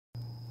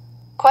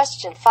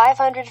Question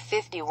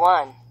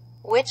 551.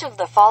 Which of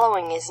the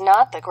following is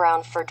not the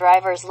ground for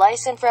driver's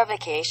license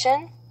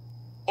revocation?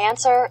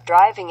 Answer: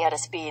 driving at a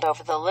speed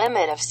over the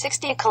limit of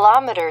 60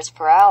 kilometers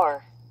per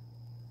hour.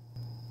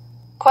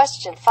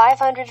 Question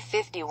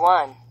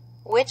 551.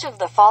 Which of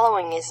the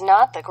following is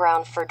not the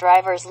ground for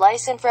driver's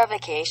license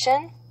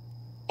revocation?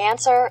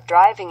 Answer: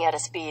 driving at a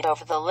speed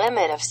over the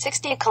limit of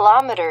 60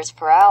 kilometers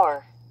per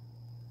hour.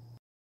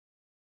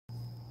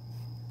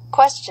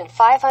 Question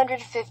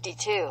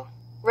 552.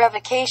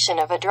 Revocation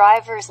of a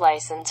driver's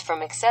license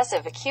from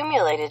excessive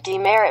accumulated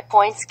demerit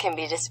points can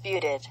be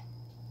disputed.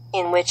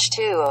 In which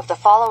two of the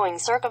following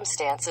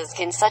circumstances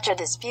can such a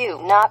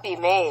dispute not be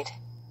made?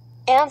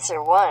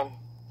 Answer: 1.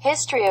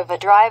 History of a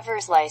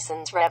driver's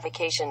license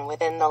revocation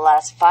within the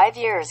last 5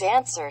 years.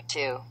 Answer: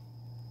 2.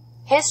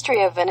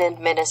 History of an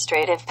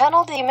administrative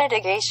penalty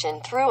mitigation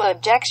through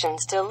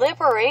objections to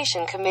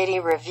Liberation Committee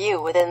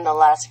review within the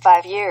last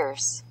 5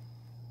 years.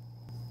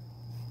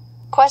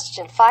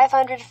 Question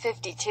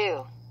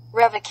 552.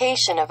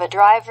 Revocation of a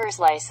driver's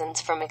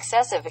license from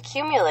excessive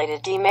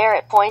accumulated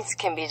demerit points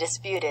can be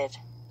disputed.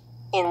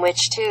 In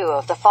which two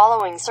of the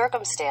following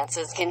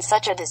circumstances can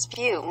such a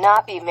dispute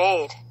not be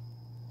made?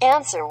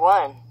 Answer: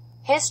 1.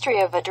 History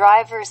of a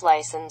driver's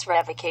license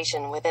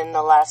revocation within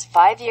the last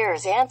 5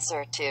 years.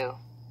 Answer: 2.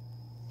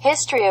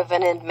 History of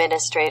an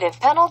administrative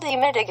penalty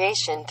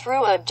mitigation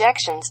through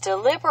objections to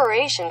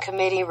Liberation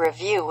Committee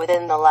review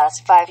within the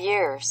last 5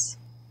 years.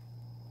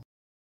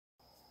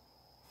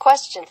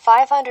 Question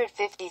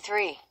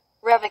 553.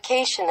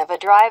 Revocation of a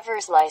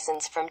driver's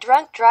license from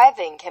drunk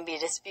driving can be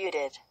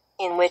disputed.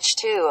 In which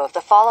two of the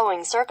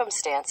following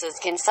circumstances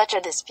can such a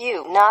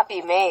dispute not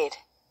be made?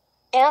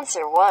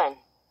 Answer: 1.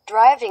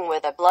 Driving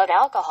with a blood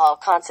alcohol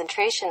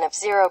concentration of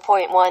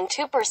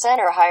 0.12%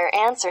 or higher.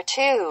 Answer: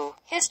 2.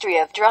 History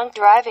of drunk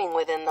driving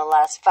within the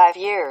last 5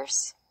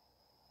 years.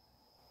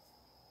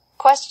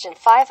 Question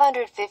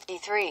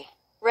 553.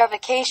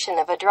 Revocation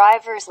of a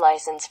driver's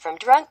license from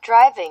drunk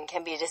driving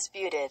can be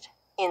disputed.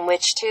 In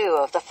which two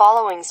of the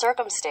following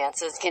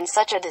circumstances can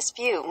such a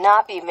dispute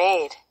not be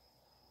made?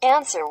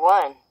 Answer: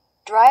 1.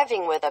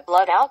 Driving with a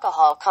blood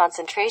alcohol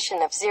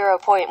concentration of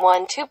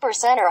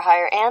 0.12% or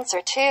higher.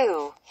 Answer: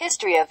 2.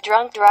 History of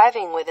drunk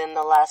driving within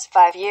the last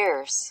 5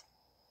 years.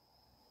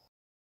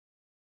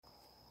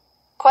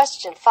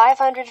 Question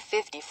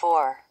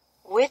 554.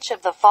 Which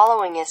of the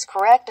following is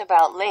correct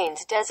about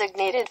lanes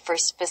designated for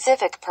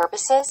specific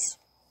purposes?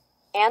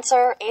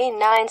 Answer: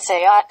 A9.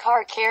 Sayat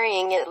car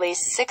carrying at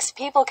least 6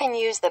 people can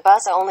use the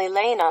bus-only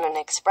lane on an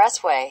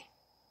expressway.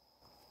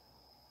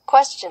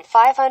 Question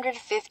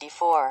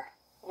 554.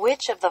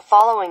 Which of the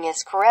following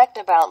is correct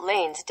about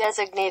lanes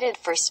designated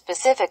for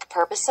specific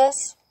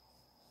purposes?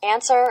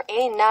 Answer: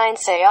 A9.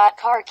 Sayat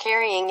car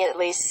carrying at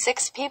least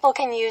 6 people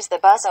can use the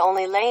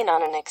bus-only lane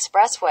on an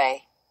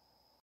expressway.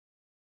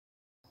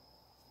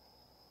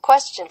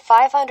 Question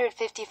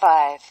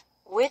 555.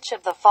 Which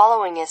of the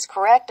following is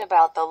correct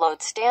about the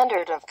load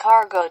standard of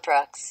cargo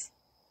trucks?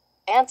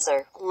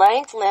 Answer: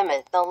 length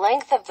limit, the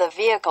length of the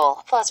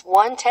vehicle, plus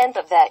 1/10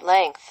 of that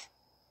length.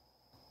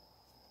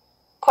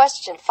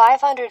 Question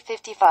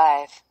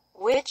 555.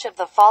 Which of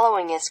the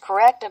following is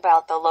correct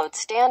about the load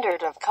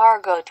standard of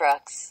cargo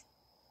trucks?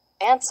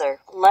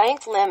 Answer: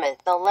 length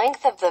limit, the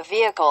length of the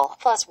vehicle,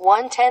 plus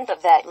 1/10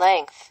 of that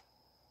length.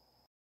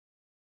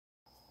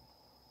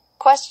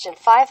 Question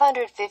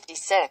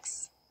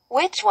 556.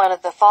 Which one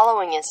of the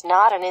following is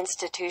not an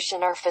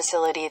institution or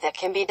facility that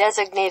can be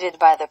designated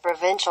by the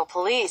Provincial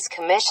Police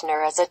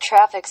Commissioner as a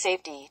traffic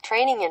safety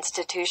training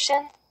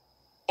institution?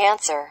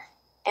 Answer: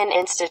 an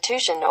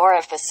institution or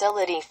a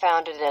facility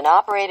founded and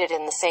operated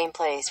in the same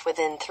place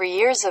within 3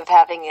 years of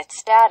having its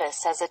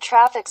status as a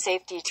traffic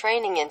safety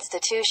training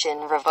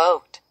institution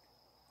revoked.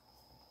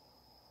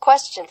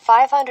 Question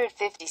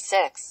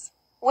 556.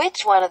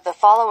 Which one of the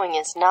following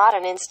is not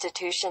an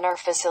institution or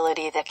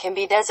facility that can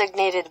be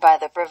designated by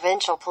the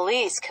Provincial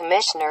Police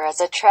Commissioner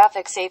as a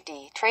traffic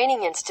safety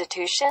training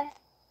institution?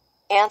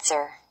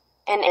 Answer: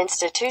 an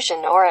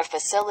institution or a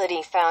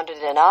facility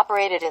founded and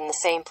operated in the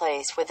same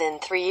place within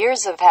 3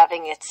 years of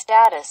having its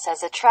status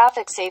as a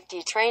traffic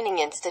safety training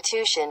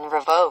institution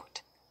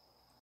revoked.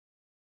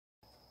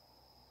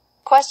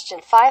 Question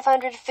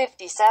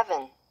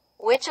 557.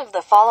 Which of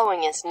the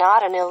following is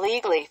not an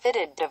illegally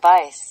fitted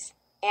device?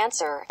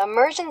 Answer: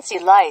 emergency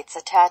lights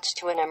attached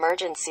to an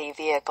emergency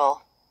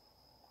vehicle.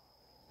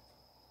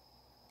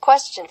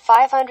 Question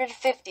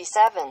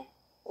 557.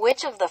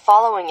 Which of the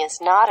following is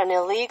not an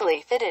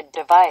illegally fitted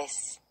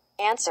device?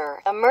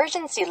 Answer: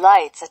 emergency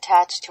lights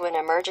attached to an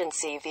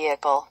emergency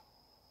vehicle.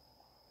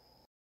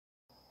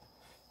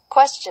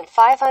 Question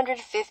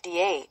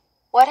 558.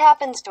 What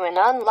happens to an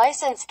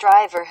unlicensed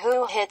driver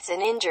who hits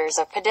and injures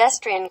a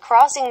pedestrian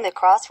crossing the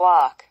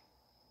crosswalk?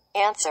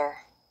 Answer: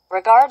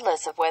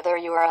 regardless of whether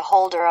you are a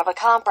holder of a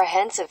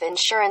comprehensive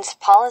insurance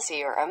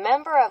policy or a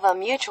member of a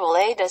mutual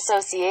aid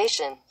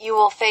association, you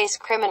will face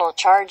criminal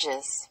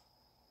charges.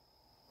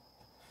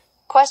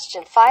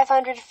 Question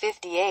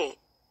 558.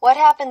 What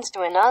happens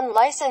to an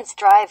unlicensed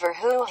driver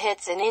who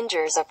hits and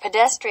injures a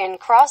pedestrian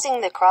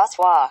crossing the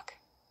crosswalk?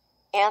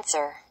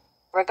 Answer.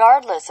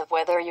 Regardless of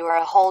whether you are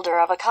a holder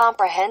of a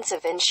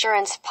comprehensive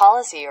insurance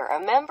policy or a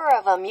member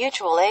of a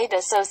mutual aid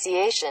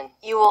association,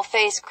 you will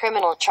face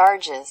criminal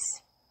charges.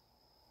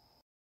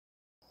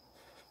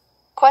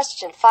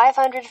 Question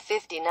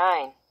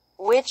 559.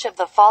 Which of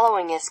the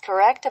following is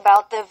correct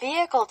about the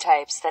vehicle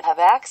types that have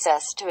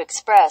access to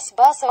express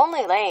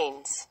bus-only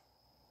lanes?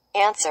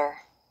 Answer.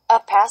 A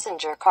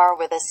passenger car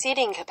with a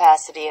seating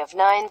capacity of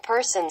 9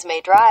 persons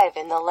may drive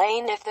in the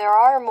lane if there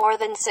are more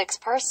than 6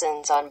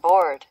 persons on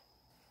board.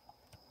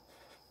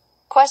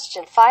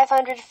 Question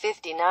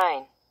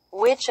 559.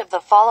 Which of the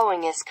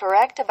following is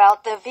correct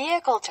about the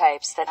vehicle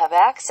types that have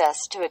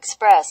access to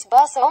express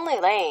bus-only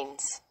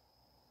lanes?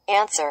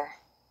 Answer.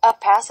 A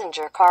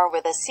passenger car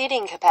with a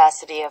seating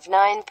capacity of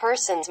 9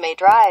 persons may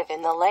drive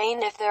in the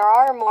lane if there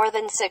are more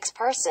than 6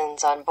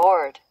 persons on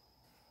board.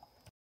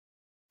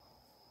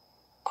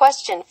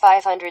 Question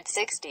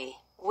 560.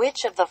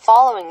 Which of the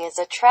following is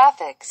a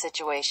traffic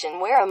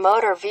situation where a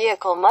motor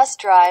vehicle must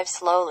drive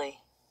slowly?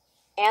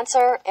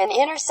 Answer. An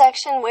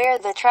intersection where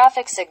the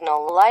traffic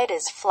signal light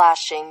is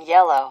flashing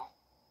yellow.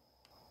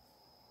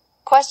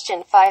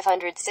 Question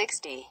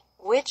 560.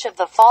 Which of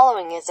the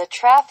following is a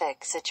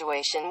traffic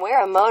situation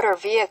where a motor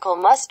vehicle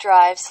must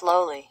drive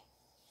slowly?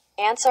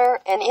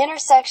 Answer. An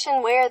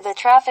intersection where the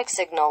traffic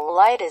signal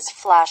light is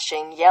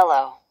flashing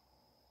yellow.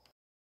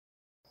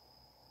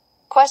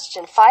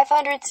 Question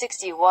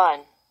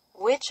 561.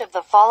 Which of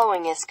the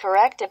following is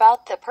correct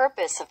about the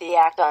purpose of the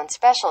Act on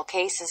Special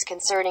Cases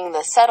Concerning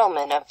the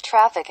Settlement of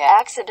Traffic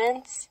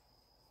Accidents?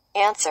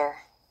 Answer.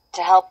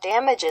 To help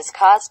damages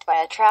caused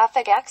by a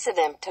traffic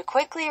accident to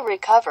quickly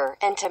recover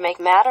and to make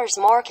matters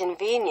more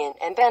convenient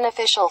and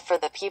beneficial for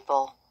the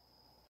people.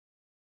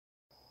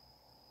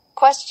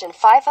 Question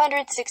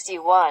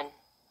 561.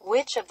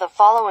 Which of the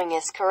following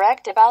is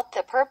correct about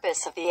the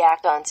purpose of the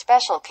Act on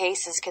Special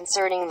Cases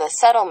Concerning the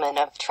Settlement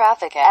of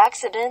Traffic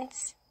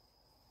Accidents?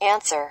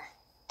 Answer.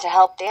 To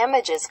help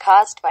damages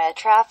caused by a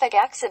traffic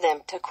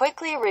accident to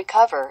quickly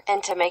recover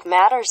and to make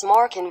matters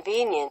more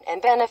convenient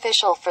and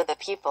beneficial for the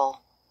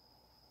people.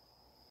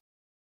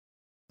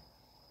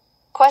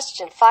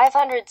 Question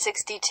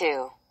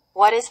 562.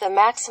 What is the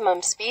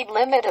maximum speed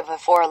limit of a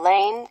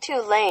 4-lane,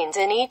 2 lanes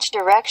in each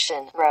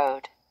direction,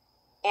 road?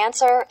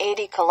 Answer.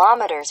 80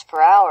 kilometers per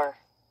hour.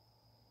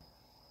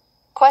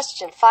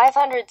 Question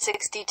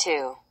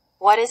 562.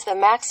 What is the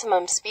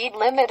maximum speed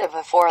limit of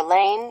a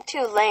 4-lane,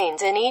 2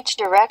 lanes in each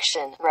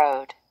direction,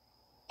 road?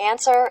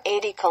 Answer.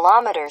 80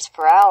 kilometers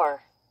per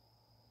hour.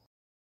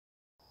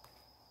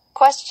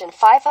 Question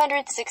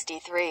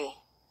 563.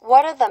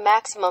 What are the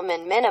maximum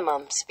and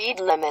minimum speed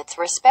limits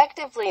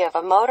respectively of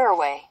a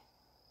motorway?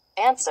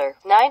 Answer.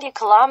 90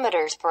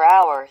 kilometers per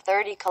hour,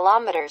 30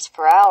 kilometers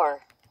per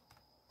hour.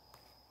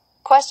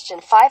 Question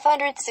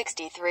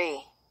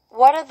 563.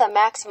 What are the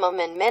maximum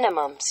and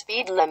minimum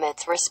speed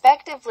limits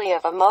respectively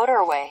of a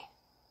motorway?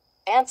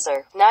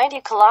 Answer. 90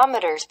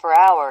 kilometers per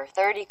hour,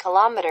 30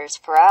 kilometers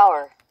per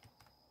hour.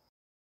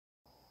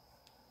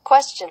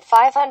 Question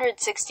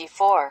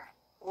 564.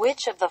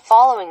 Which of the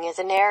following is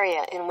an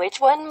area in which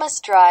one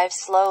must drive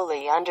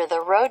slowly under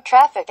the Road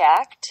Traffic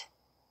Act?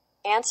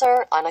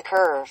 Answer. On a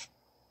curve.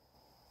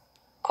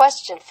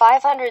 Question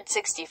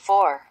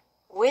 564.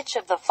 Which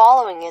of the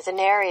following is an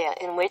area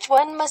in which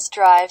one must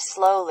drive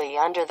slowly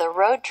under the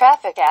Road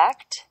Traffic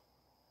Act?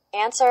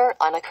 Answer.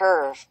 On a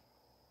curve.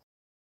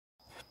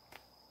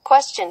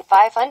 Question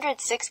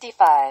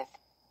 565.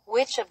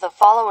 Which of the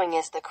following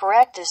is the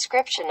correct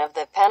description of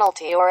the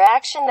penalty or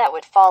action that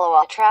would follow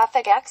a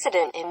traffic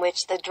accident in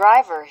which the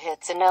driver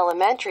hits an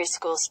elementary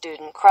school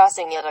student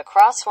crossing at a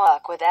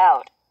crosswalk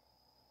without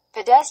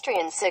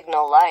pedestrian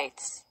signal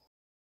lights?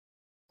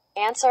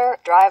 Answer.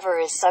 Driver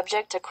is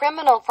subject to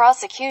criminal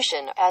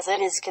prosecution, as it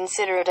is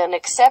considered an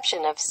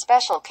exception of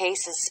special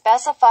cases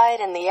specified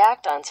in the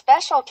Act on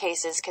Special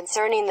Cases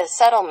Concerning the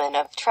Settlement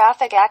of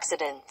Traffic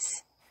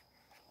Accidents.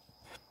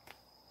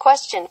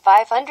 Question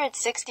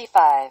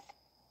 565.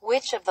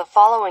 Which of the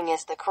following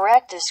is the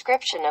correct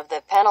description of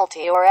the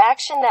penalty or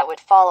action that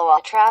would follow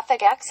a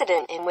traffic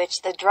accident in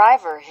which the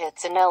driver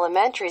hits an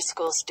elementary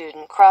school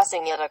student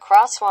crossing at a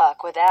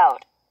crosswalk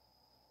without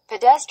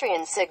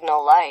pedestrian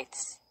signal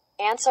lights?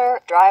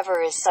 Answer.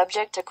 Driver is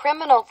subject to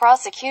criminal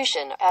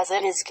prosecution, as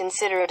it is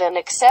considered an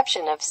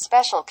exception of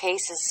special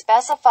cases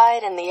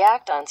specified in the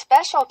Act on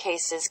Special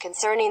Cases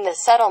Concerning the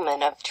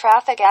Settlement of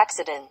Traffic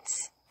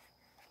Accidents.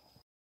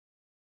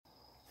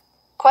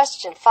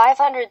 Question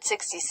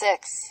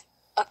 566.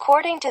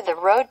 According to the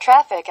Road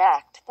Traffic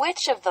Act,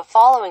 which of the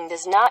following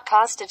does not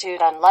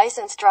constitute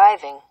unlicensed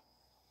driving?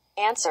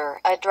 Answer.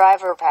 A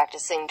driver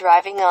practicing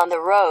driving on the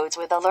roads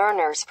with a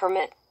learner's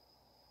permit.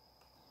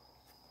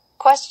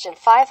 Question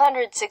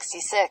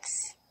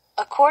 566.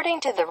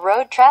 According to the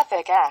Road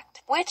Traffic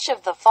Act, which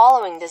of the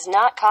following does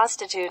not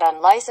constitute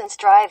unlicensed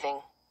driving?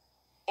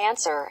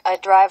 Answer. A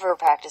driver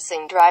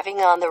practicing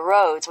driving on the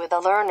roads with a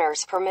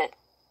learner's permit.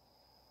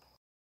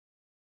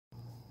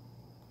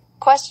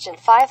 Question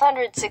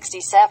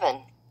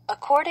 567.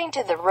 According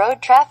to the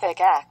Road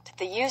Traffic Act,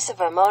 the use of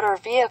a motor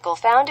vehicle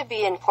found to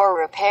be in poor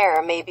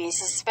repair may be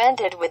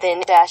suspended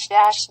within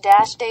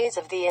days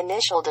of the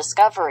initial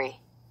discovery.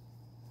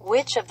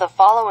 Which of the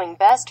following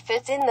best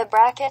fits in the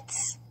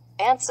brackets?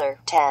 Answer: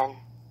 10.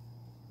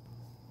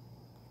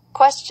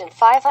 Question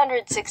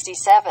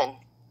 567.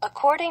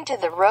 According to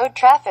the Road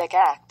Traffic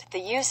Act, the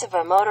use of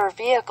a motor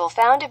vehicle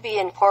found to be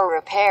in poor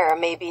repair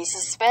may be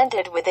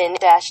suspended within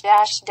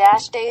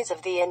days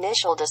of the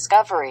initial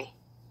discovery.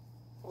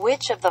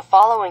 Which of the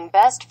following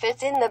best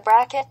fits in the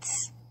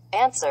brackets?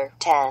 Answer: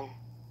 10.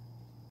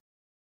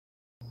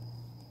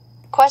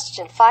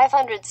 Question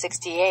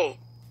 568.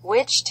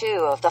 Which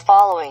two of the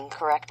following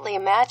correctly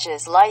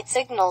matches light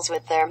signals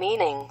with their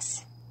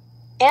meanings?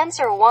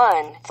 Answer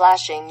 1.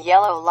 Flashing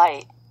yellow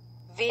light.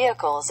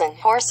 Vehicles and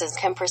horses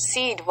can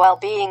proceed while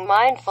being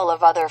mindful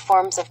of other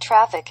forms of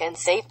traffic and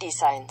safety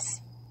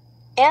signs.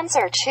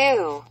 Answer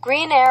 2.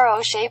 Green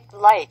arrow-shaped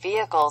light.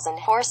 Vehicles and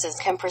horses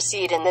can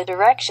proceed in the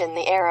direction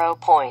the arrow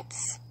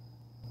points.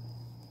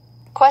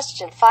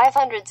 Question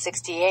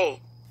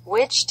 568.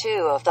 Which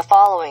two of the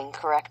following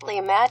correctly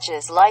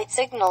matches light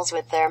signals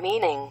with their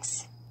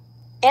meanings?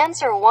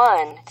 Answer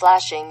 1.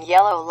 Flashing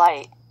yellow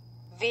light.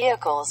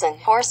 Vehicles and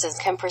horses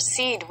can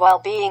proceed while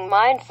being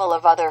mindful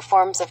of other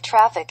forms of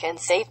traffic and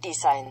safety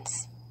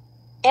signs.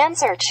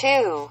 Answer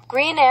 2.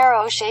 Green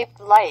arrow-shaped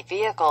light.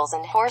 Vehicles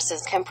and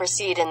horses can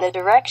proceed in the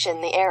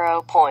direction the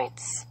arrow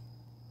points.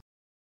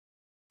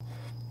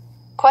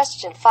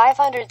 Question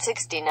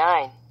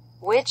 569.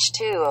 Which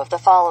two of the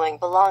following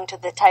belong to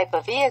the type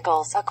of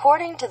vehicles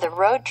according to the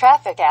Road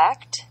Traffic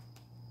Act?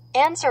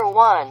 Answer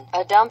 1.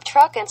 A dump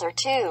truck. Answer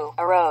 2.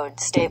 A road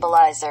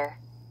stabilizer.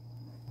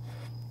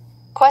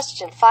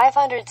 Question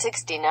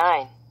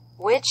 569.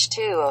 Which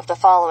two of the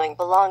following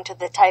belong to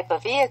the type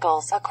of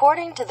vehicles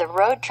according to the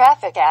Road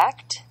Traffic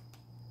Act?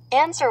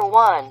 Answer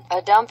 1.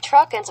 A dump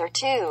truck. Answer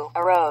 2.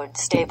 A road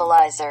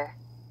stabilizer.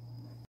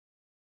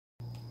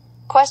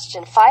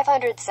 Question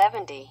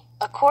 570.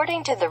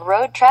 According to the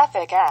Road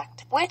Traffic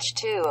Act, which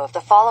two of the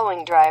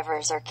following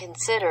drivers are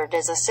considered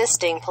as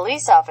assisting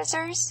police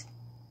officers?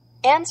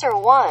 Answer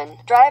 1.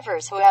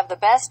 Drivers who have the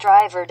best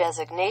driver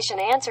designation.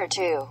 Answer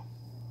 2.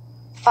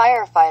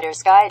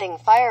 Firefighters guiding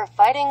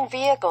firefighting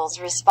vehicles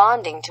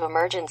responding to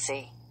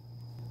emergency.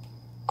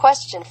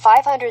 Question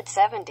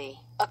 570.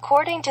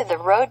 According to the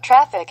Road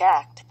Traffic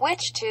Act,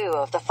 which two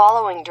of the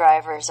following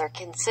drivers are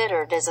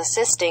considered as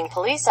assisting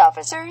police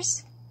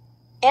officers?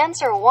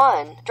 Answer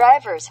 1.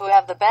 Drivers who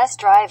have the best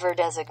driver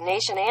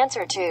designation.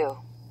 Answer 2.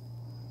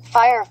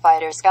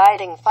 Firefighters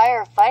guiding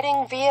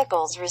firefighting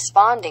vehicles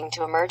responding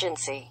to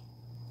emergency.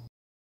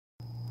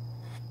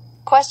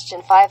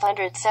 Question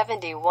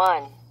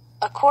 571.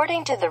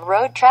 According to the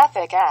Road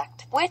Traffic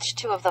Act, which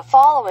two of the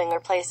following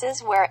are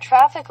places where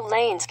traffic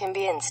lanes can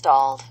be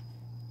installed?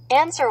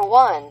 Answer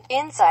 1.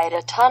 Inside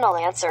a tunnel.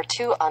 Answer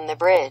 2. On the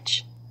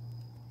bridge.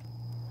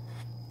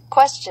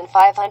 Question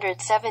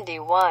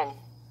 571.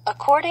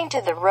 According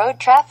to the Road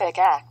Traffic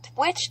Act,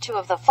 which two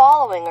of the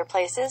following are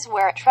places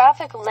where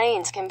traffic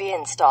lanes can be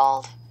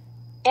installed?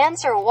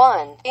 Answer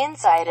 1.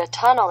 Inside a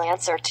tunnel.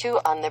 Answer 2.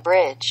 On the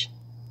bridge.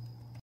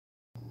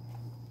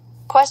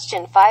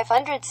 Question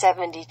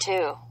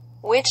 572.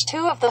 Which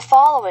two of the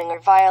following are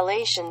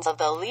violations of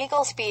the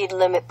legal speed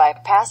limit by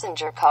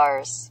passenger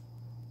cars?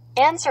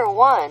 Answer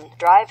 1.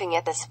 Driving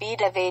at the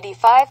speed of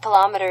 85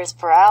 km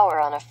per hour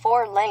on a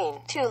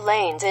 4-lane, 2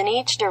 lanes in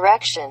each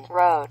direction,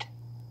 road.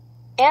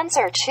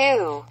 Answer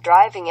 2.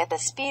 Driving at the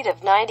speed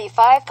of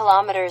 95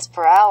 km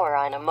per hour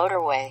on a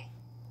motorway.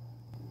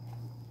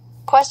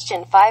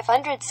 Question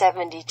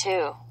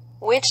 572.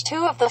 Which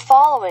two of the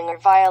following are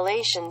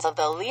violations of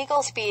the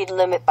legal speed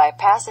limit by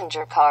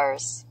passenger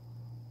cars?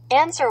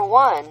 Answer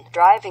 1.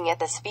 Driving at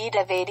the speed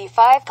of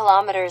 85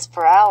 km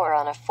per hour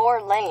on a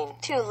 4-lane,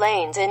 2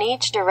 lanes in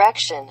each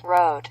direction,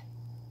 road.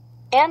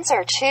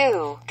 Answer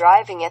 2.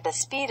 Driving at the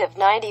speed of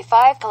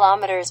 95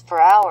 km per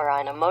hour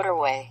on a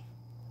motorway.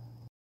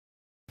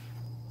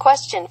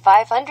 Question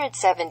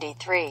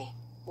 573.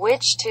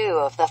 Which two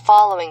of the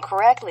following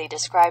correctly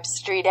describes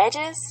street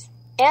edges?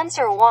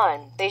 Answer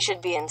 1. They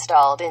should be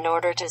installed in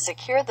order to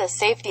secure the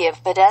safety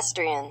of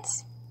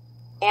pedestrians.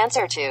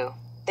 Answer 2.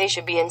 They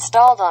should be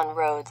installed on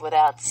roads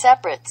without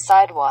separate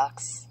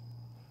sidewalks.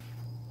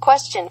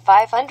 Question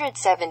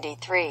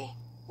 573.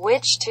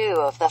 Which two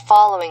of the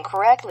following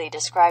correctly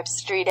describes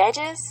street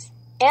edges?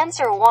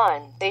 Answer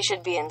 1. They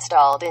should be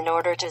installed in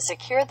order to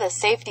secure the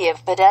safety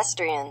of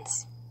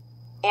pedestrians.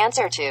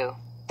 Answer 2.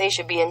 They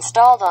should be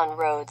installed on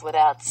roads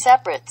without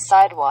separate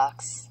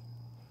sidewalks.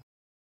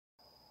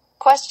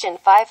 Question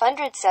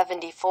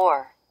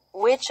 574.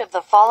 Which of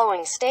the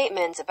following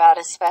statements about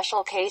a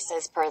special case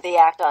as per the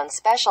Act on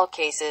Special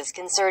Cases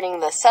concerning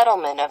the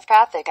settlement of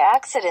traffic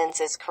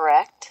accidents is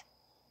correct?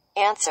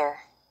 Answer.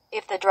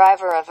 If the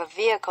driver of a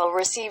vehicle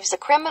receives a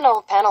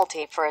criminal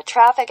penalty for a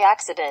traffic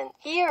accident,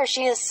 he or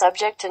she is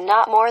subject to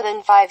not more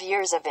than 5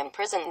 years of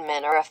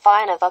imprisonment or a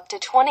fine of up to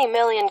 20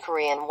 million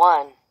Korean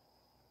won.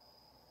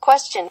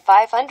 Question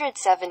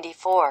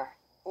 574.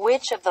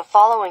 Which of the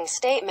following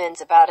statements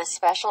about a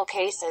special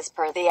case as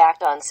per the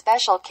Act on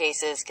Special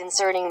Cases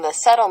concerning the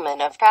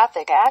settlement of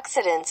traffic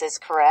accidents is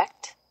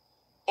correct?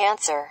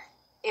 Answer.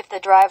 If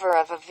the driver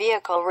of a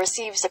vehicle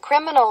receives a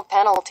criminal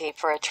penalty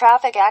for a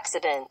traffic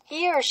accident,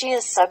 he or she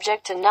is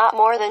subject to not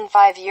more than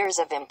 5 years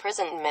of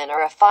imprisonment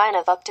or a fine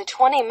of up to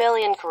 20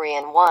 million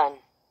Korean won.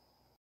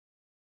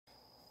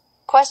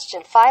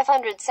 Question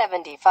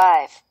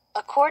 575.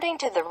 According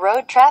to the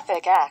Road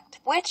Traffic Act,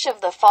 which of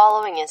the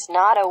following is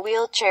not a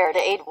wheelchair to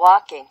aid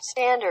walking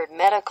standard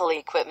medical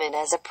equipment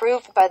as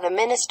approved by the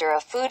Minister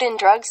of Food and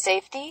Drug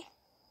Safety?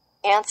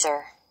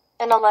 Answer.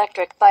 An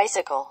electric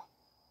bicycle.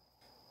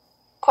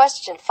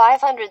 Question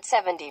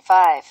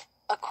 575.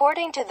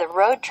 According to the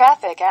Road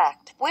Traffic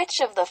Act,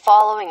 which of the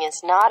following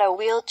is not a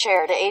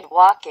wheelchair to aid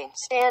walking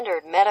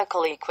standard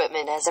medical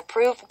equipment as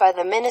approved by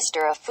the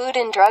Minister of Food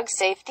and Drug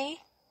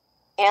Safety?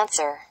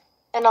 Answer.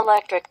 An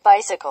electric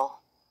bicycle.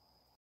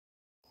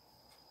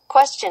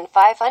 Question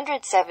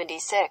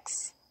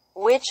 576.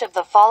 Which of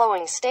the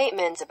following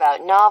statements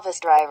about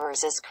novice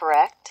drivers is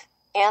correct?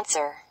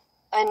 Answer.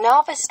 A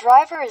novice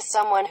driver is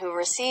someone who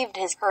received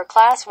his/her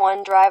Class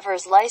 1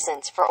 driver's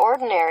license for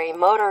ordinary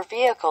motor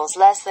vehicles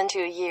less than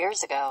 2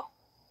 years ago.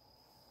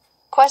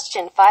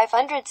 Question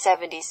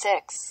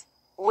 576.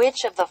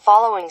 Which of the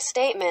following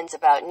statements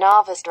about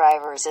novice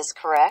drivers is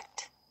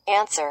correct?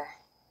 Answer.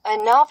 A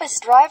novice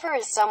driver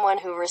is someone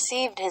who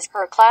received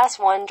his/her Class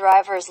 1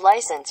 driver's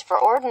license for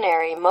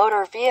ordinary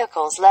motor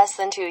vehicles less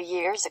than 2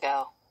 years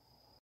ago.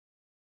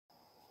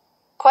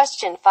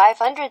 Question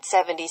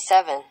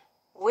 577.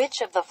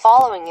 Which of the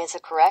following is a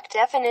correct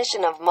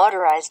definition of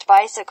motorized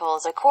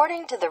bicycles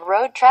according to the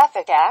Road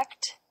Traffic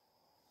Act?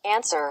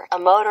 Answer. A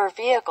motor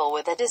vehicle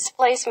with a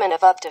displacement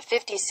of up to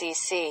 50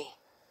 cc.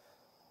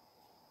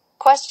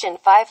 Question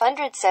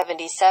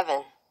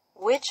 577.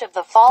 Which of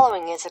the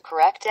following is a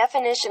correct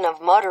definition of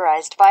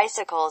motorized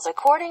bicycles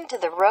according to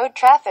the Road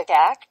Traffic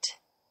Act?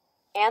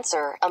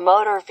 Answer. A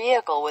motor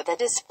vehicle with a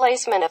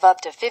displacement of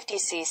up to 50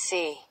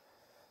 cc.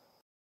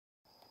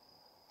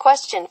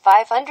 Question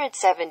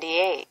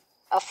 578.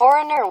 A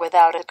foreigner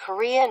without a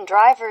Korean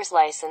driver's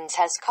license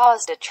has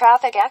caused a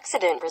traffic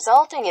accident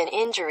resulting in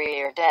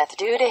injury or death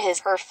due to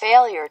his/her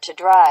failure to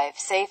drive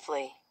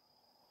safely.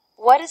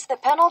 What is the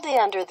penalty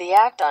under the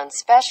Act on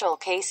Special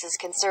Cases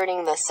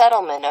concerning the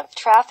settlement of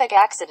traffic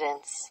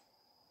accidents?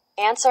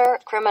 Answer.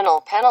 Criminal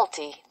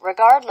penalty,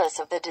 regardless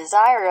of the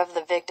desire of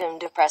the victim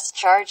to press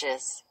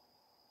charges.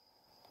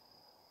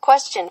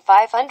 Question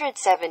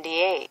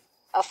 578.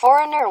 A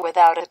foreigner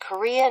without a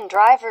Korean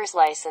driver's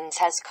license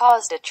has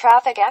caused a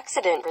traffic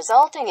accident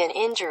resulting in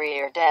injury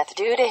or death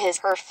due to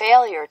his/her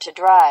failure to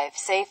drive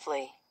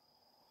safely.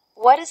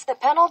 What is the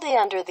penalty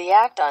under the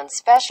Act on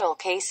Special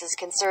Cases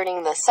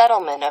concerning the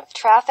settlement of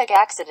traffic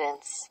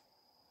accidents?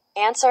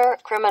 Answer.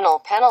 Criminal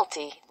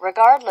penalty,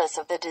 regardless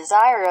of the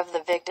desire of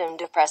the victim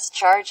to press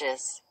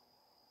charges.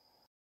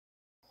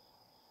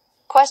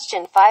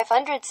 Question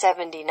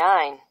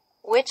 579.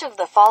 Which of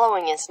the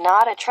following is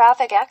not a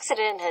traffic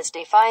accident as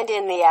defined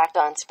in the Act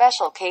on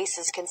Special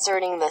Cases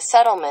concerning the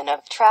settlement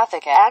of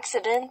traffic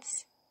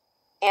accidents?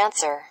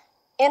 Answer.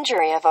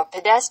 Injury of a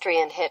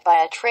pedestrian hit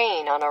by a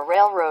train on a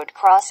railroad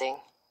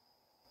crossing.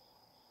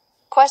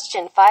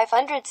 Question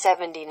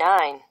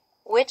 579.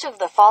 Which of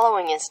the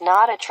following is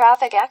not a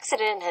traffic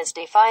accident as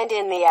defined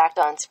in the Act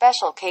on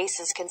Special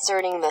Cases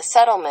concerning the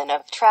settlement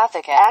of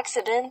traffic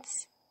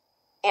accidents?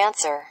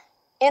 Answer.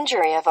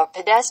 Injury of a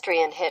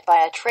pedestrian hit by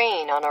a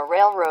train on a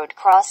railroad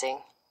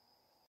crossing.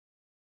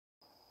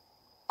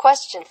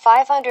 Question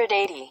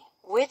 580.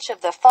 Which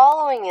of the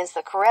following is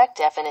the correct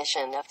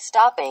definition of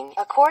stopping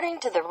according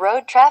to the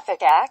Road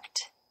Traffic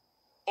Act?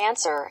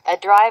 Answer. A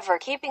driver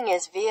keeping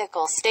his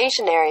vehicle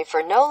stationary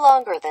for no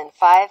longer than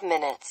 5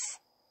 minutes.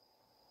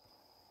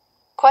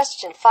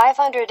 Question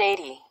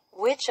 580.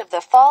 Which of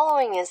the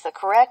following is the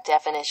correct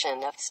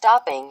definition of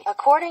stopping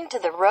according to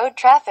the Road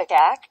Traffic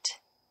Act?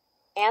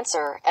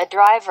 Answer. A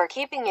driver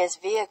keeping his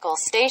vehicle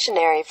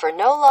stationary for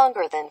no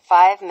longer than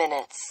 5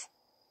 minutes.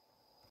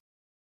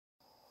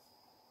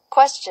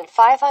 Question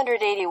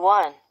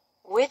 581.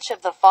 Which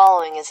of the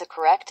following is a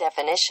correct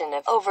definition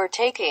of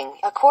overtaking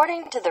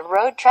according to the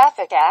Road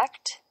Traffic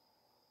Act?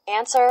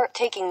 Answer.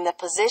 Taking the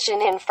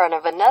position in front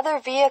of another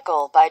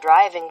vehicle by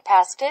driving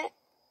past it.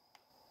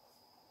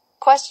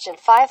 Question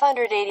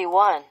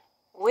 581.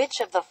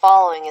 Which of the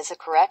following is a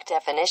correct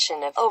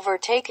definition of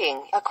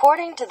overtaking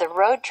according to the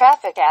Road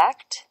Traffic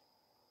Act?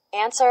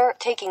 Answer.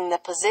 Taking the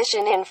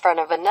position in front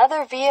of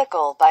another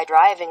vehicle by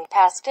driving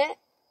past it.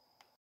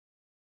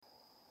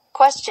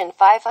 Question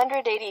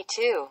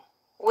 582.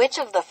 Which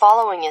of the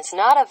following is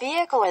not a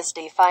vehicle as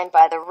defined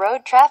by the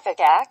Road Traffic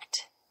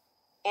Act?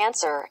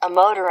 Answer. A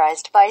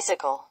motorized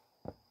bicycle.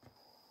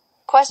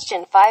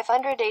 Question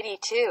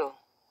 582.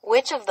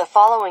 Which of the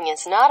following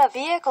is not a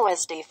vehicle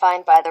as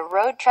defined by the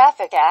Road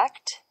Traffic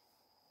Act?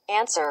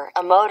 Answer.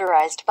 A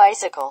motorized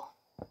bicycle.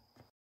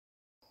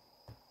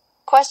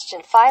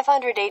 Question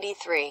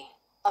 583.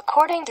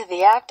 According to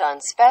the Act on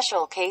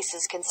Special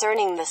Cases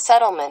Concerning the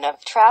Settlement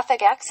of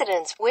Traffic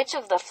Accidents, which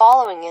of the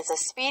following is a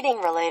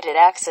speeding-related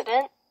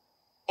accident?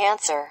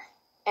 Answer: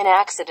 an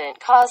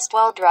accident caused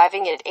while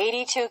driving at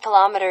 82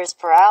 km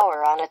per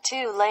hour on a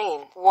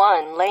two-lane,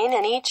 one lane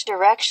in each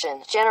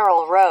direction,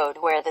 general road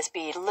where the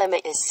speed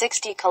limit is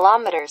 60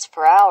 km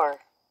per hour.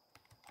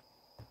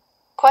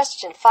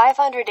 Question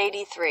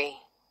 583.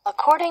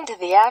 According to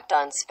the Act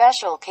on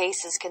Special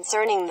Cases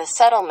Concerning the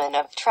Settlement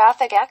of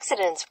Traffic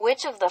Accidents,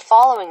 which of the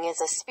following is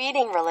a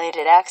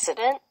speeding-related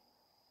accident?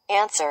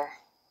 Answer: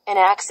 an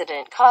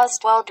accident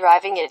caused while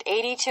driving at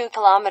 82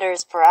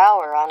 km per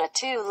hour on a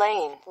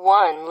two-lane,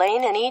 one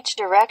lane in each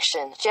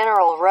direction,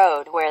 general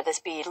road where the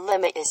speed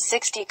limit is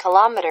 60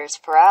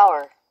 km per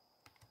hour.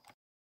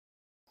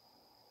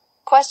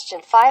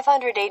 Question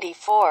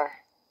 584.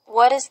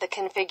 What is the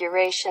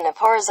configuration of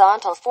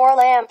horizontal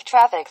four-lamp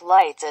traffic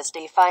lights as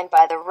defined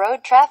by the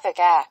Road Traffic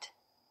Act?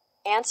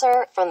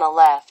 Answer: from the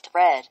left,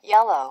 red,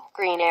 yellow,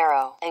 green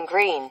arrow, and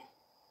green.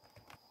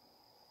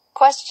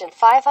 Question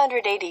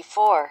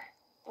 584.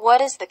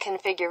 What is the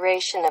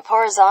configuration of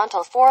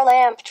horizontal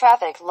four-lamp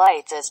traffic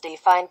lights as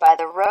defined by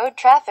the Road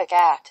Traffic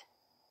Act?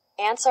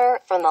 Answer: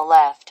 from the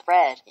left,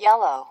 red,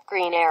 yellow,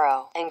 green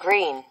arrow, and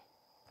green.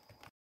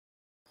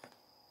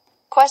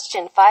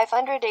 Question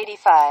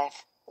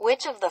 585.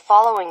 Which of the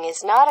following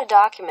is not a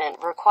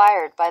document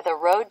required by the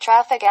Road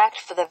Traffic Act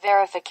for the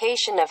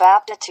verification of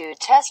aptitude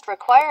test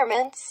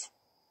requirements?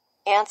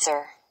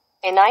 Answer: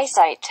 an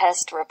eyesight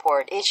test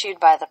report issued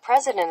by the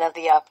President of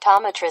the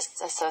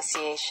Optometrists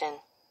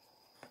Association.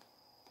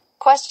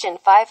 Question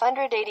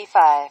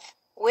 585.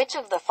 Which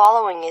of the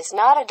following is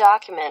not a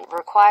document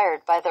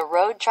required by the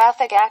Road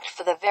Traffic Act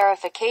for the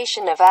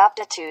verification of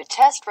aptitude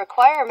test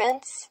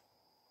requirements?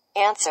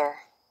 Answer: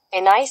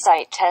 an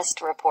eyesight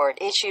test report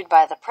issued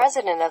by the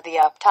President of the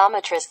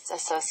Optometrists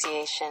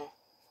Association.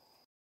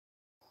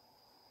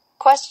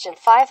 Question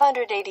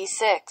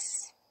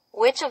 586.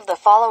 Which of the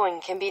following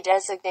can be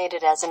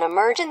designated as an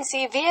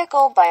emergency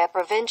vehicle by a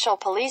provincial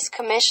police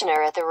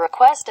commissioner at the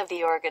request of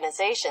the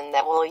organization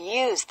that will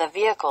use the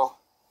vehicle?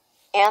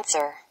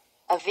 Answer: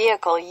 a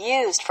vehicle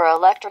used for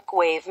electric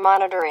wave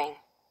monitoring.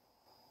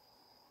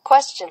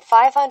 Question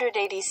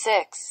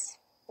 586.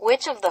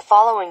 Which of the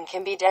following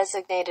can be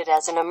designated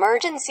as an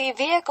emergency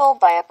vehicle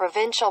by a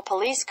provincial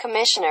police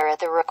commissioner at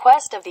the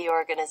request of the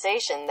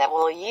organization that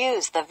will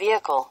use the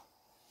vehicle?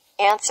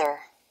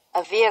 Answer: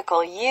 a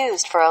vehicle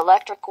used for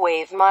electric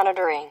wave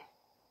monitoring.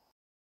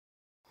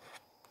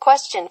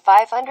 Question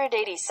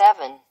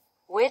 587.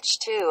 Which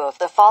two of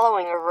the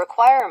following are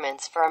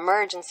requirements for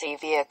emergency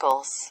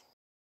vehicles?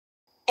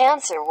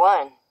 Answer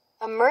 1.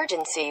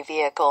 Emergency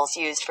vehicles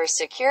used for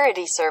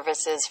security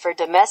services for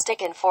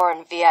domestic and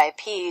foreign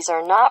VIPs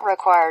are not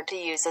required to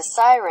use a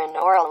siren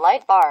or a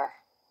light bar.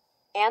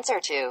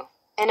 Answer 2.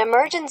 An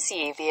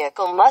emergency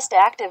vehicle must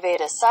activate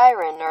a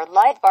siren or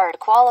light bar to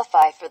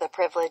qualify for the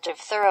privilege of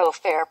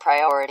thoroughfare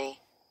priority.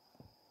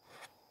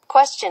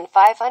 Question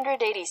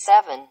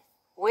 587.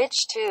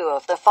 Which two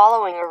of the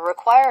following are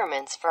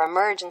requirements for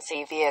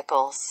emergency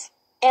vehicles?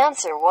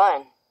 Answer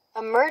 1.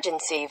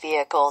 Emergency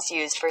vehicles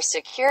used for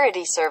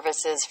security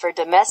services for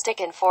domestic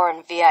and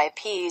foreign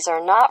VIPs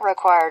are not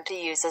required to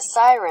use a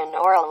siren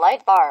or a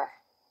light bar.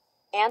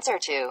 Answer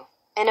 2.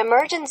 An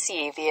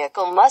emergency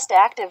vehicle must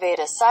activate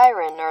a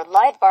siren or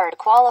light bar to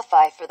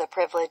qualify for the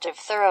privilege of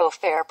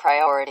thoroughfare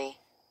priority.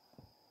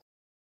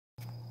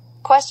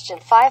 Question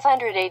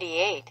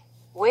 588.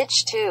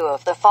 Which two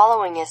of the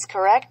following is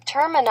correct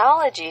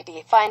terminology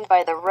defined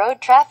by the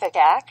Road Traffic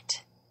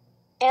Act?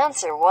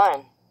 Answer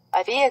 1.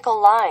 A vehicle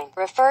line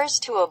refers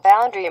to a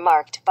boundary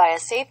marked by a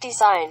safety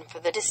sign for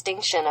the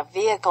distinction of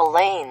vehicle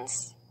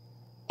lanes.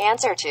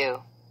 Answer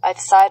 2. A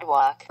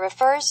sidewalk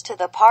refers to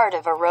the part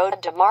of a road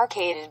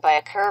demarcated by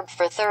a curb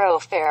for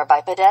thoroughfare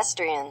by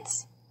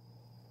pedestrians.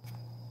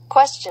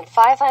 Question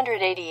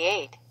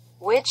 588.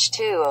 Which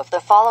two of the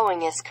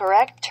following is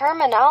correct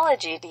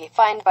terminology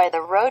defined by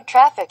the Road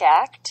Traffic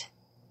Act?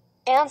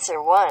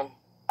 Answer 1.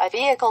 A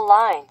vehicle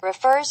line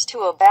refers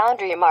to a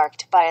boundary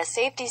marked by a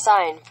safety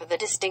sign for the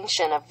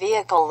distinction of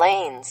vehicle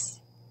lanes.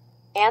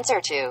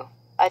 Answer 2.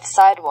 A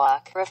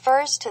sidewalk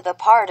refers to the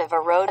part of a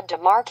road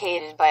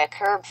demarcated by a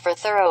curb for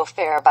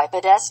thoroughfare by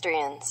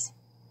pedestrians.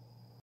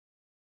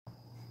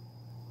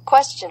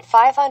 Question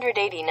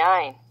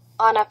 589.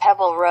 On a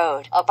pebble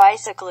road, a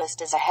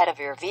bicyclist is ahead of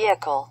your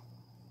vehicle.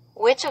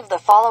 Which of the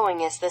following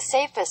is the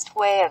safest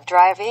way of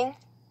driving?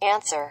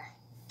 Answer: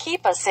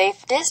 keep a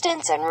safe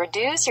distance and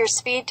reduce your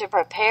speed to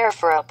prepare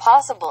for a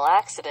possible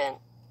accident.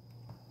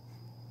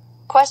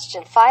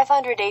 Question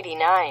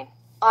 589.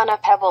 On a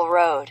pebble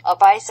road, a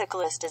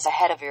bicyclist is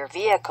ahead of your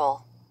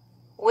vehicle.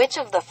 Which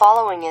of the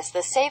following is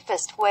the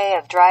safest way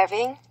of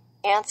driving?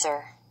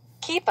 Answer: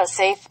 keep a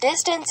safe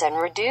distance and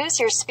reduce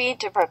your speed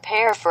to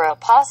prepare for a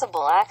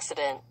possible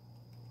accident.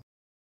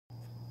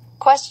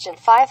 Question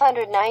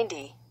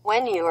 590.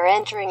 When you are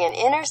entering an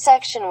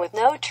intersection with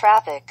no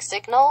traffic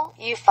signal,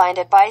 you find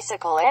a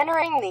bicycle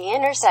entering the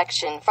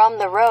intersection from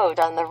the road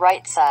on the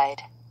right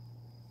side.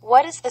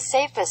 What is the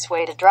safest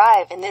way to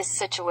drive in this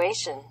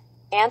situation?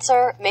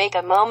 Answer: make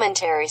a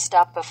momentary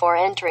stop before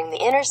entering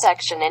the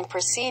intersection and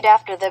proceed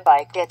after the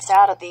bike gets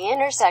out of the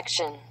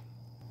intersection.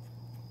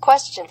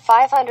 Question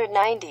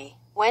 590.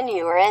 When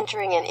you are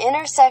entering an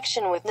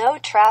intersection with no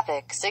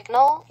traffic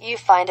signal, you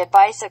find a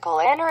bicycle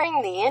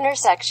entering the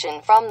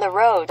intersection from the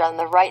road on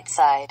the right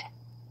side.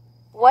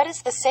 What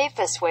is the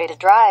safest way to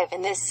drive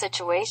in this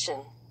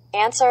situation?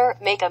 Answer: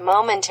 make a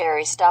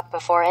momentary stop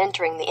before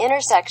entering the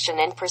intersection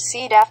and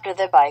proceed after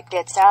the bike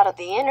gets out of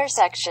the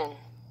intersection.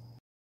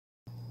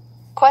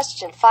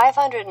 Question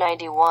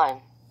 591.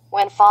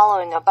 When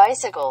following a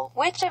bicycle,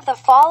 which of the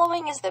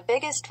following is the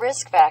biggest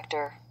risk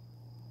factor?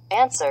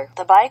 Answer: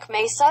 the bike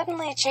may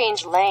suddenly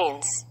change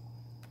lanes.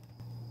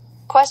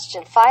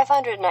 Question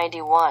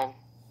 591.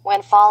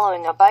 When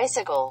following a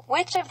bicycle,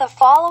 which of the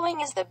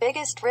following is the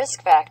biggest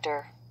risk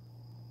factor?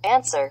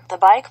 Answer: the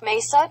bike may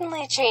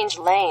suddenly change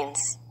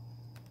lanes.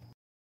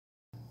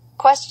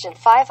 Question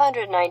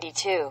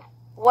 592.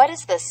 What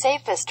is the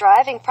safest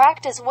driving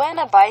practice when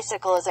a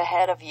bicycle is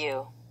ahead of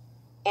you?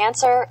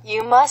 Answer: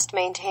 you must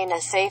maintain a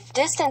safe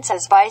distance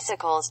as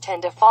bicycles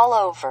tend to fall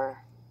over.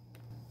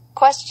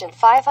 Question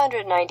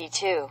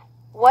 592.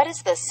 What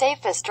is the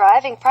safest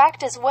driving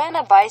practice when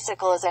a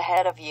bicycle is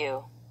ahead of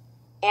you?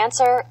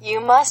 Answer: you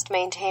must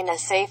maintain a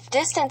safe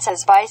distance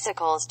as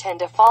bicycles tend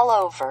to fall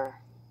over.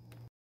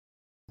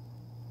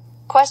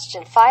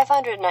 Question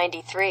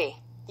 593.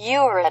 You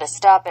are at a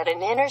stop at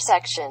an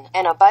intersection,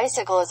 and a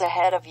bicycle is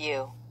ahead of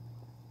you.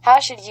 How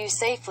should you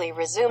safely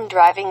resume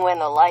driving when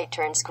the light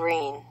turns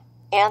green?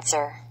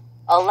 Answer: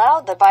 allow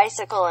the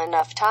bicycle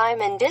enough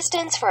time and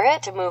distance for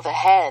it to move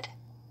ahead.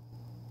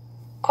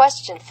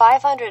 Question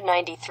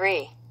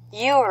 593.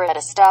 You are at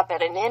a stop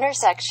at an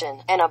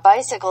intersection, and a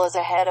bicycle is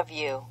ahead of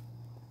you.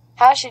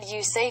 How should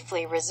you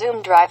safely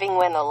resume driving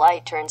when the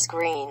light turns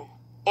green?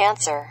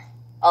 Answer: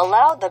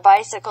 allow the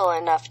bicycle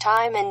enough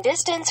time and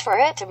distance for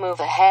it to move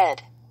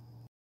ahead.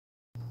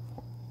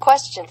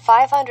 Question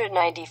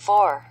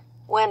 594.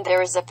 When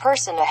there is a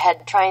person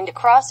ahead trying to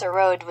cross a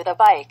road with a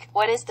bike,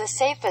 what is the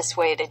safest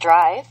way to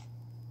drive?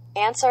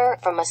 Answer: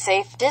 from a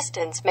safe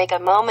distance, make a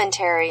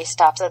momentary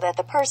stop so that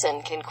the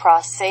person can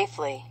cross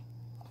safely.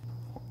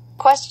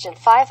 Question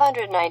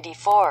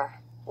 594.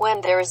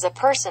 When there is a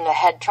person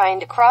ahead trying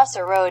to cross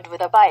a road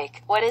with a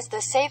bike, what is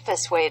the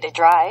safest way to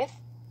drive?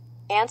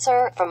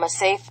 Answer: from a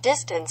safe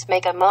distance,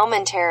 make a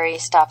momentary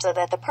stop so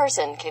that the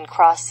person can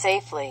cross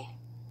safely.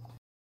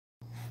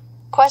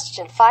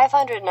 Question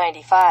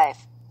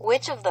 595.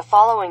 Which of the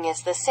following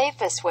is the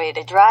safest way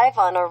to drive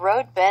on a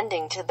road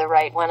bending to the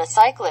right when a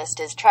cyclist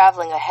is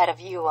traveling ahead of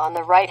you on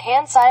the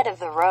right-hand side of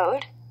the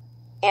road?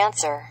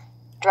 Answer: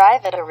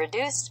 drive at a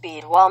reduced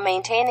speed while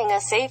maintaining a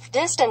safe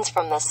distance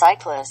from the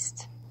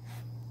cyclist.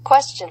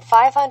 Question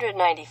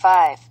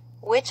 595.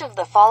 Which of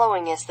the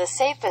following is the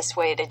safest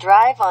way to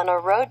drive on a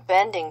road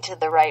bending to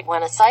the right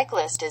when a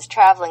cyclist is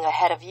traveling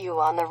ahead of you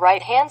on the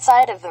right-hand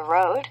side of the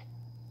road?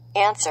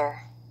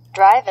 Answer: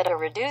 drive at a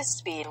reduced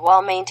speed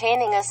while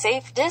maintaining a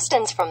safe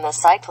distance from the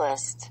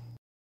cyclist.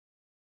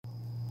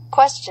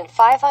 Question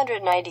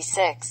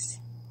 596.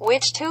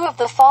 Which two of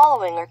the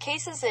following are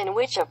cases in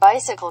which a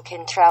bicycle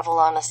can travel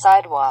on a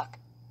sidewalk?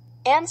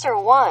 Answer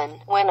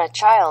 1. When a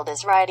child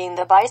is riding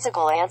the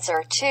bicycle.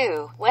 Answer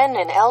 2. When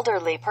an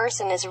elderly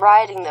person is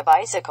riding the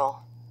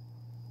bicycle.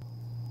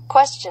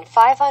 Question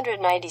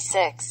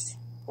 596.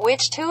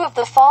 Which two of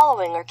the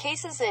following are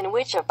cases in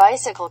which a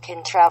bicycle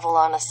can travel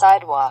on a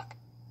sidewalk?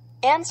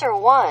 Answer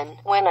 1.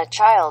 When a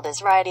child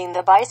is riding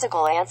the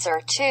bicycle.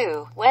 Answer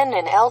 2. When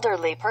an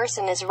elderly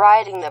person is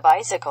riding the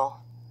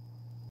bicycle.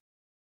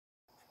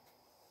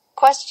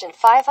 Question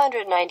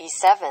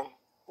 597.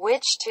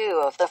 Which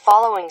two of the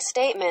following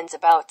statements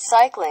about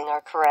cycling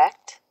are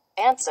correct?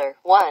 Answer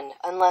 1.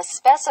 Unless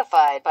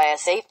specified by a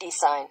safety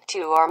sign,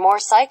 2 or more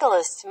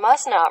cyclists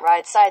must not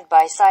ride side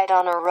by side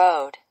on a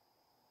road.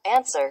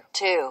 Answer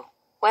 2.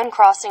 When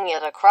crossing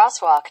at a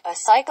crosswalk, a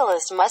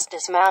cyclist must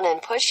dismount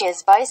and push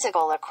his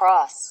bicycle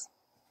across.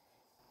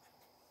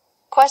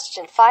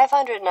 Question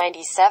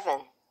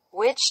 597.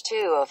 Which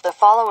two of the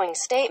following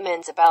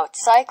statements about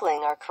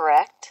cycling are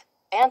correct?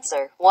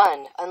 Answer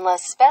 1.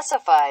 Unless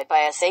specified by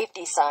a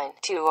safety sign,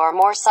 2 or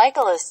more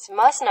cyclists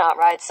must not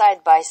ride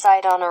side by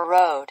side on a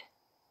road.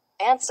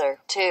 Answer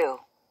 2.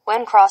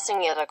 When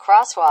crossing at a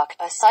crosswalk,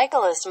 a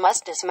cyclist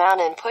must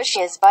dismount and push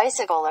his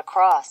bicycle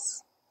across.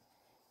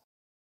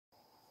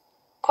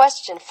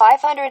 Question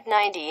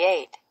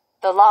 598.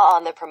 The law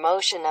on the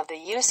promotion of the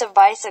use of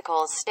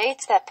bicycles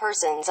states that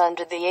persons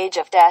under the age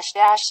of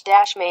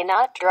may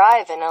not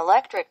drive an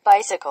electric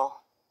bicycle.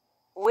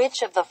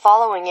 Which of the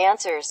following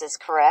answers is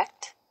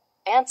correct?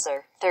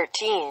 Answer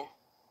 13.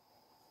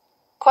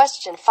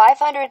 Question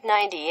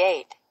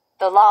 598.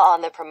 The law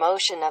on the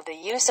promotion of the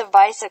use of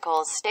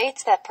bicycles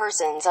states that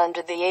persons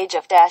under the age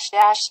of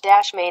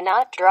may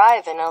not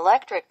drive an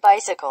electric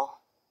bicycle.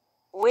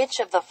 Which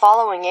of the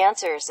following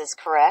answers is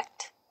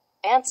correct?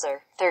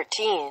 Answer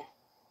 13.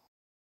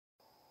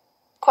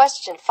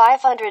 Question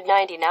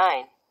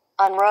 599.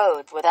 On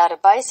road without a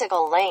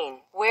bicycle lane,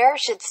 where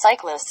should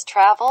cyclists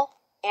travel?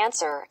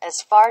 Answer: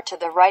 as far to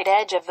the right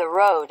edge of the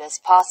road as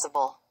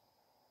possible.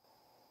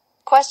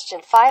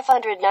 Question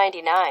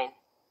 599.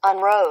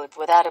 On road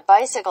without a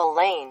bicycle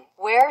lane,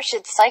 where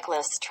should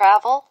cyclists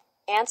travel?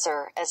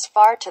 Answer: as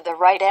far to the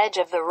right edge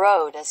of the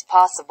road as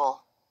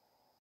possible.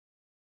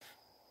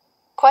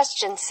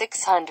 Question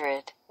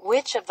 600.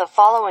 Which of the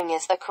following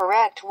is the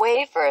correct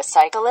way for a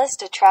cyclist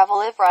to travel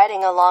if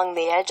riding along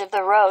the edge of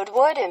the road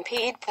would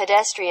impede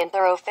pedestrian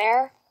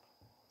thoroughfare?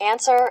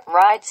 Answer: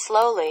 ride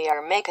slowly or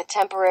make a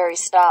temporary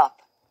stop.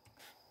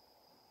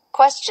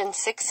 Question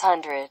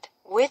 600.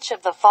 Which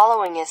of the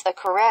following is the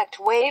correct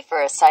way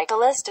for a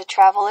cyclist to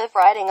travel if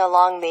riding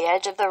along the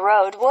edge of the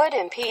road would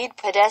impede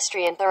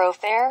pedestrian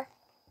thoroughfare?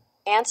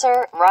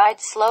 Answer: ride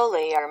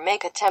slowly or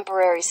make a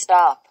temporary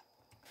stop.